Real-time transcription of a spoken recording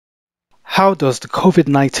How does the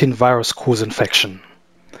COVID-19 virus cause infection?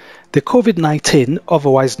 The COVID-19,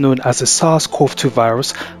 otherwise known as the SARS-CoV-2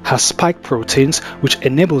 virus, has spike proteins which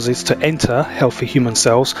enables it to enter healthy human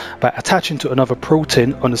cells by attaching to another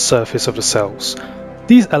protein on the surface of the cells.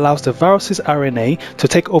 This allows the virus's RNA to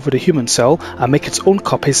take over the human cell and make its own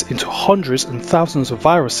copies into hundreds and thousands of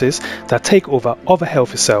viruses that take over other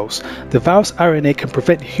healthy cells. The virus RNA can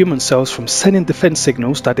prevent human cells from sending defense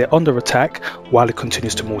signals that they're under attack while it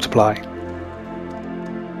continues to multiply.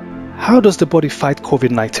 How does the body fight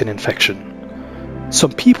COVID-19 infection?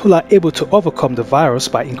 Some people are able to overcome the virus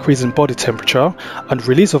by increasing body temperature and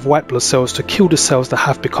release of white blood cells to kill the cells that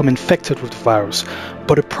have become infected with the virus.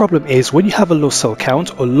 But the problem is when you have a low cell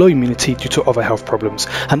count or low immunity due to other health problems,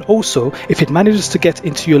 and also if it manages to get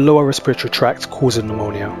into your lower respiratory tract, causing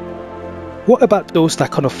pneumonia. What about those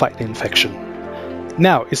that cannot fight the infection?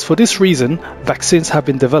 Now, it's for this reason vaccines have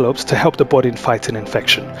been developed to help the body in fighting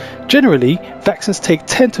infection. Generally, vaccines take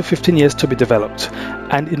 10 to 15 years to be developed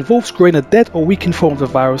and involves growing a dead or weakened form of the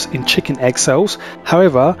virus in chicken egg cells.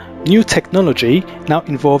 However, new technology now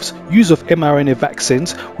involves use of mRNA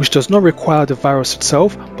vaccines, which does not require the virus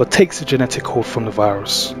itself but takes the genetic code from the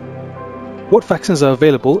virus. What vaccines are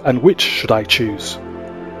available and which should I choose?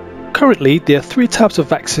 Currently, there are 3 types of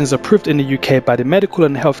vaccines approved in the UK by the Medical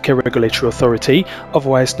and Healthcare Regulatory Authority,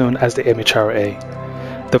 otherwise known as the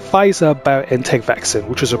MHRA. The Pfizer-BioNTech vaccine,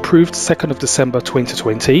 which was approved 2nd of December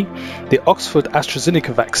 2020, the Oxford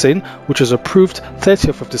Astrazeneca vaccine, which was approved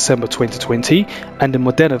 30th of December 2020, and the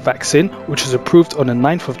Moderna vaccine, which was approved on the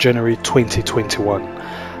 9th of January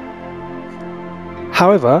 2021.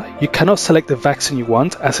 However, you cannot select the vaccine you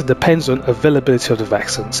want as it depends on availability of the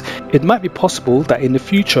vaccines. It might be possible that in the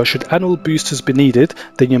future, should annual boosters be needed,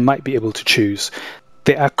 then you might be able to choose.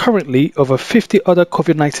 There are currently over 50 other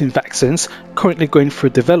COVID-19 vaccines currently going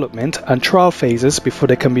through development and trial phases before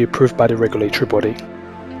they can be approved by the regulatory body.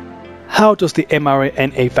 How does the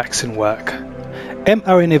mRNA vaccine work?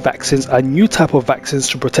 mRNA vaccines are a new type of vaccines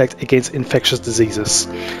to protect against infectious diseases.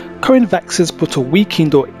 Current vaccines put a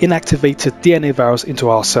weakened or inactivated DNA virus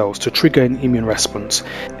into our cells to trigger an immune response.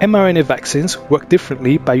 mRNA vaccines work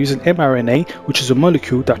differently by using mRNA, which is a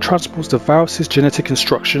molecule that transports the virus's genetic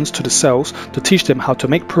instructions to the cells to teach them how to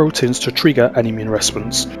make proteins to trigger an immune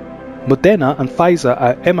response. Moderna and Pfizer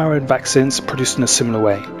are mRNA vaccines produced in a similar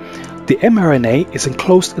way. The mRNA is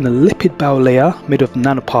enclosed in a lipid bilayer made of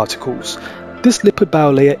nanoparticles. This lipid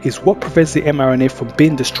bilayer is what prevents the mRNA from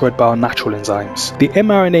being destroyed by our natural enzymes. The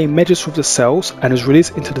mRNA merges with the cells and is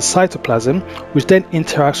released into the cytoplasm, which then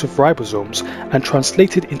interacts with ribosomes and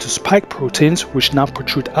translated into spike proteins, which now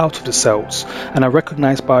protrude out of the cells and are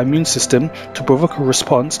recognized by our immune system to provoke a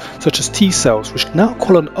response, such as T cells, which now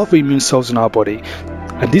call on other immune cells in our body.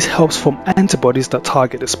 And this helps form antibodies that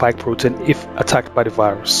target the spike protein if attacked by the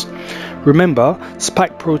virus. Remember,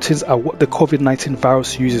 spike proteins are what the COVID-19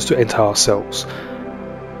 virus uses to enter our cells.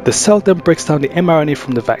 The cell then breaks down the mRNA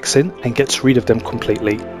from the vaccine and gets rid of them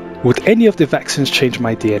completely. Would any of the vaccines change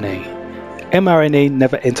my DNA? mRNA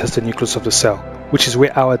never enters the nucleus of the cell, which is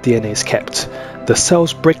where our DNA is kept. The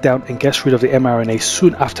cells break down and get rid of the mRNA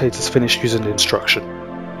soon after it is finished using the instruction.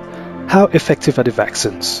 How effective are the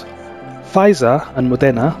vaccines? Pfizer and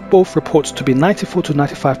Moderna both report to be 94 to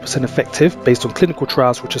 95% effective based on clinical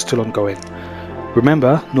trials which are still ongoing.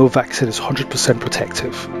 Remember, no vaccine is 100%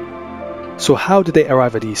 protective. So how did they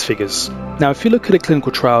arrive at these figures? Now, if you look at the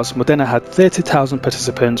clinical trials, Moderna had 30,000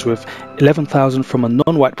 participants with 11,000 from a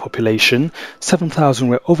non-white population, 7,000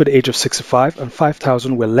 were over the age of 65 and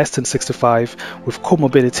 5,000 were less than 65 with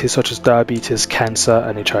comorbidities such as diabetes, cancer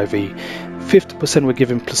and HIV. 50% were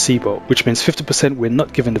given placebo, which means 50% were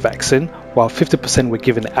not given the vaccine, while 50% were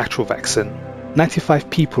given the actual vaccine. 95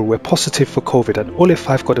 people were positive for COVID and only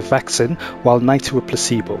 5 got the vaccine, while 90 were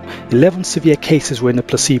placebo. 11 severe cases were in the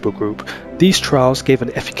placebo group. These trials gave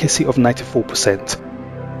an efficacy of 94%.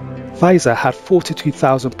 Pfizer had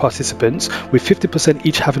 42,000 participants, with 50%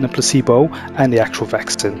 each having a placebo and the actual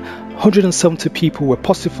vaccine. 170 people were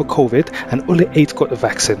positive for COVID and only 8 got the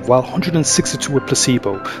vaccine, while 162 were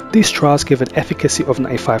placebo. These trials gave an efficacy of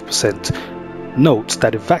 95%. Note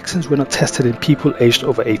that the vaccines were not tested in people aged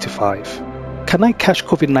over 85. Can I catch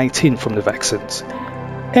COVID-19 from the vaccines?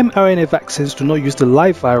 mRNA vaccines do not use the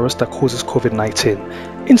live virus that causes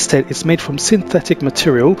COVID-19. Instead, it's made from synthetic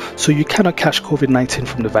material, so you cannot catch COVID-19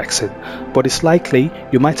 from the vaccine. But it's likely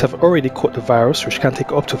you might have already caught the virus, which can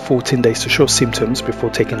take up to 14 days to show symptoms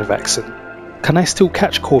before taking the vaccine. Can I still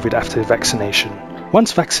catch COVID after the vaccination?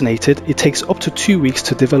 Once vaccinated, it takes up to 2 weeks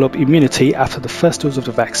to develop immunity after the first dose of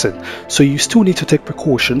the vaccine, so you still need to take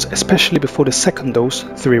precautions, especially before the second dose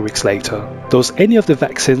 3 weeks later. Does any of the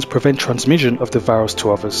vaccines prevent transmission of the virus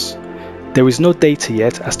to others? There is no data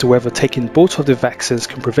yet as to whether taking both of the vaccines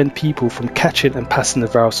can prevent people from catching and passing the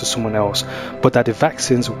virus to someone else, but that the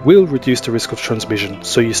vaccines will reduce the risk of transmission,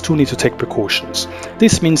 so you still need to take precautions.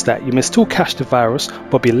 This means that you may still catch the virus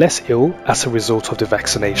but be less ill as a result of the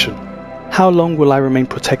vaccination. How long will I remain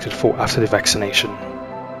protected for after the vaccination?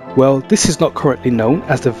 Well, this is not currently known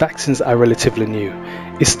as the vaccines are relatively new.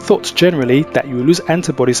 It's thought generally that you will lose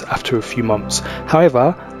antibodies after a few months.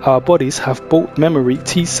 However, our bodies have both memory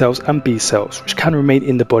T cells and B cells, which can remain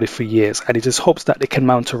in the body for years, and it is hoped that they can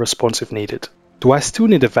mount a response if needed. Do I still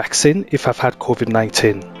need a vaccine if I've had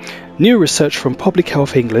COVID-19? New research from Public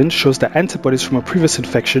Health England shows that antibodies from a previous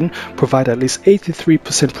infection provide at least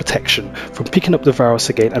 83% protection from picking up the virus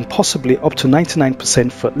again, and possibly up to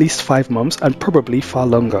 99% for at least 5 months and probably far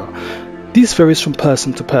longer. This varies from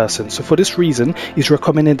person to person, so for this reason it's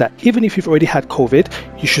recommended that even if you've already had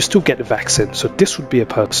COVID, you should still get the vaccine, so this would be a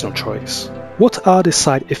personal choice. What are the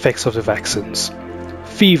side effects of the vaccines?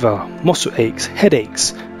 Fever, muscle aches,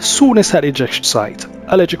 headaches, soreness at the injection site,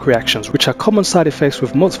 allergic reactions, which are common side effects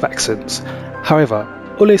with most vaccines.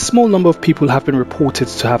 However, only a small number of people have been reported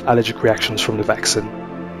to have allergic reactions from the vaccine.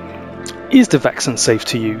 Is the vaccine safe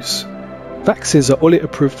to use? Vaccines are only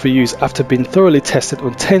approved for use after being thoroughly tested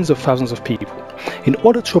on tens of thousands of people. In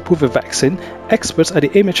order to approve a vaccine, experts at the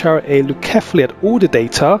mRNA look carefully at all the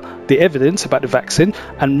data, the evidence about the vaccine,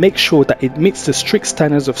 and make sure that it meets the strict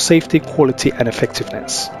standards of safety, quality, and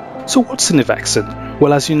effectiveness. So what's in the vaccine?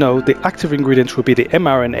 Well, as you know, the active ingredient will be the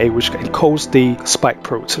mRNA, which encodes the spike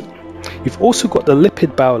protein. You've also got the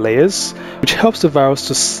lipid bilayers, which helps the virus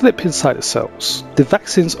to slip inside the cells. The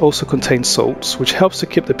vaccines also contain salts, which helps to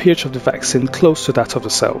keep the pH of the vaccine close to that of the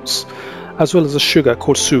cells, as well as a sugar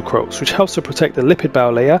called sucrose, which helps to protect the lipid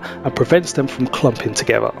bilayer and prevents them from clumping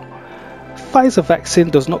together. Pfizer vaccine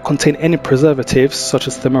does not contain any preservatives such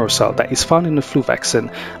as thimerosal that is found in the flu vaccine,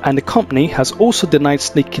 and the company has also denied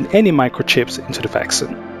sneaking any microchips into the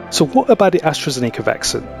vaccine. So what about the Astrazeneca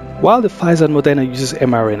vaccine? While the Pfizer and Moderna uses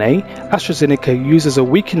mRNA, Astrazeneca uses a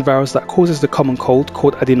weakened virus that causes the common cold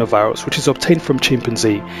called adenovirus, which is obtained from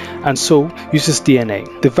chimpanzee, and so uses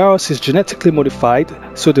DNA. The virus is genetically modified,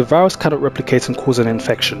 so the virus cannot replicate and cause an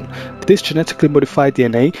infection. This genetically modified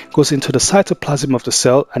DNA goes into the cytoplasm of the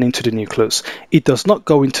cell and into the nucleus. It does not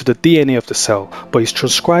go into the DNA of the cell, but is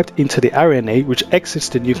transcribed into the RNA, which exits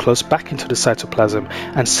the nucleus back into the cytoplasm,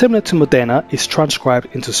 and similar to Moderna, is transcribed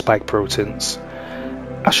into spike proteins.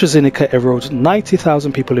 AstraZeneca enrolled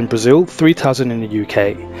 90,000 people in Brazil, 3,000 in the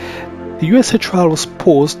UK. The USA trial was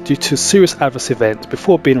paused due to serious adverse events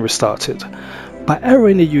before being restarted. By error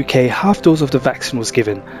in the UK, half dose of the vaccine was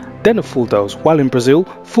given, then a full dose, while in Brazil,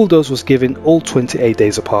 full dose was given all 28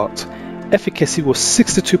 days apart. Efficacy was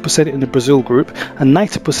 62% in the Brazil group and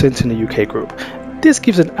 90% in the UK group. This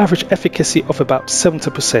gives an average efficacy of about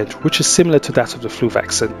 70%, which is similar to that of the flu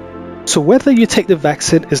vaccine. So whether you take the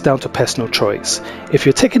vaccine is down to personal choice. If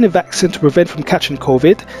you're taking the vaccine to prevent from catching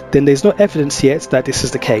COVID, then there's no evidence yet that this is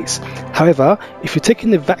the case. However, if you're taking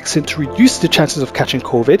the vaccine to reduce the chances of catching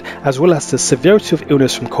COVID, as well as the severity of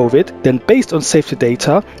illness from COVID, then based on safety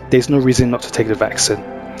data, there's no reason not to take the vaccine.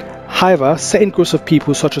 However, certain groups of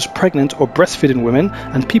people such as pregnant or breastfeeding women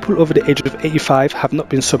and people over the age of 85 have not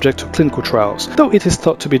been subject to clinical trials, though it is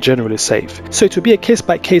thought to be generally safe. So it will be a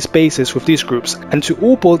case-by-case basis with these groups, and to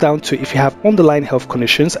all boil down to if you have underlying health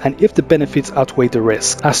conditions and if the benefits outweigh the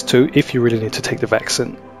risks as to if you really need to take the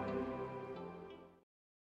vaccine.